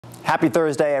Happy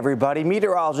Thursday, everybody.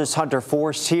 Meteorologist Hunter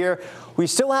Forst here. We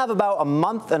still have about a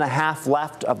month and a half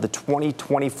left of the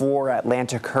 2024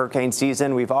 Atlantic hurricane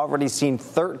season. We've already seen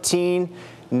 13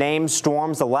 named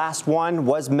storms. The last one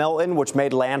was Milton, which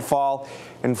made landfall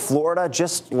in Florida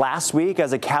just last week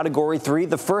as a Category 3,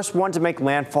 the first one to make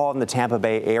landfall in the Tampa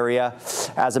Bay area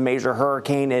as a major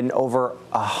hurricane in over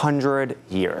 100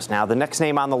 years. Now, the next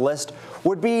name on the list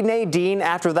would be Nadine.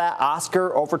 After that,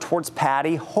 Oscar over towards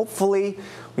Patty. Hopefully,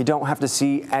 we don't have to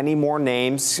see any more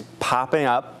names popping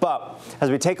up. But as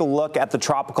we take a look at the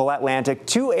tropical Atlantic,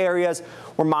 two areas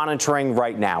we're monitoring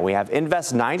right now. We have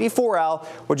Invest 94L,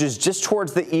 which is just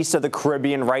towards the east of the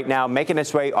Caribbean right now, making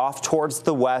its way off towards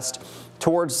the west,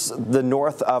 towards the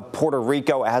north of Puerto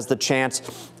Rico. It has the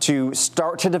chance to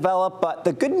start to develop, but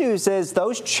the good news is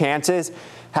those chances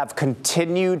have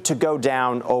continued to go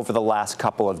down over the last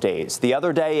couple of days. The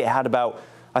other day, it had about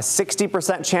a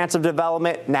 60% chance of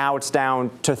development. Now it's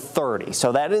down to 30.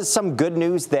 So that is some good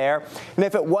news there. And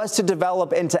if it was to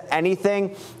develop into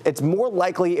anything, it's more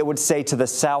likely it would stay to the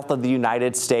south of the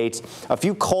United States. A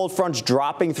few cold fronts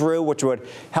dropping through, which would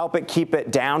help it keep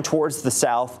it down towards the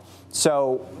south.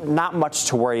 So not much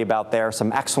to worry about there.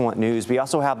 Some excellent news. We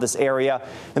also have this area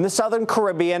in the southern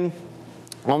Caribbean.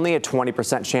 Only a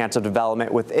 20% chance of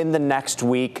development within the next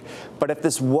week. But if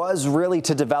this was really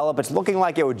to develop, it's looking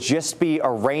like it would just be a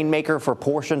rainmaker for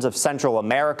portions of Central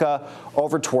America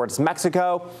over towards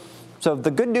Mexico. So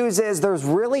the good news is there's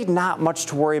really not much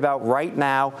to worry about right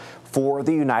now for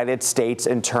the United States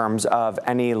in terms of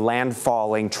any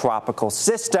landfalling tropical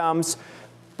systems.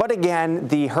 But again,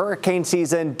 the hurricane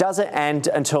season doesn't end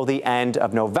until the end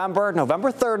of November,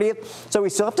 November 30th. So we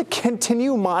still have to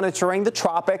continue monitoring the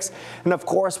tropics. And of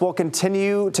course, we'll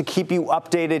continue to keep you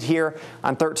updated here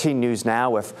on 13 News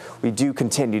Now if we do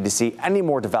continue to see any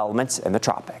more developments in the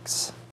tropics.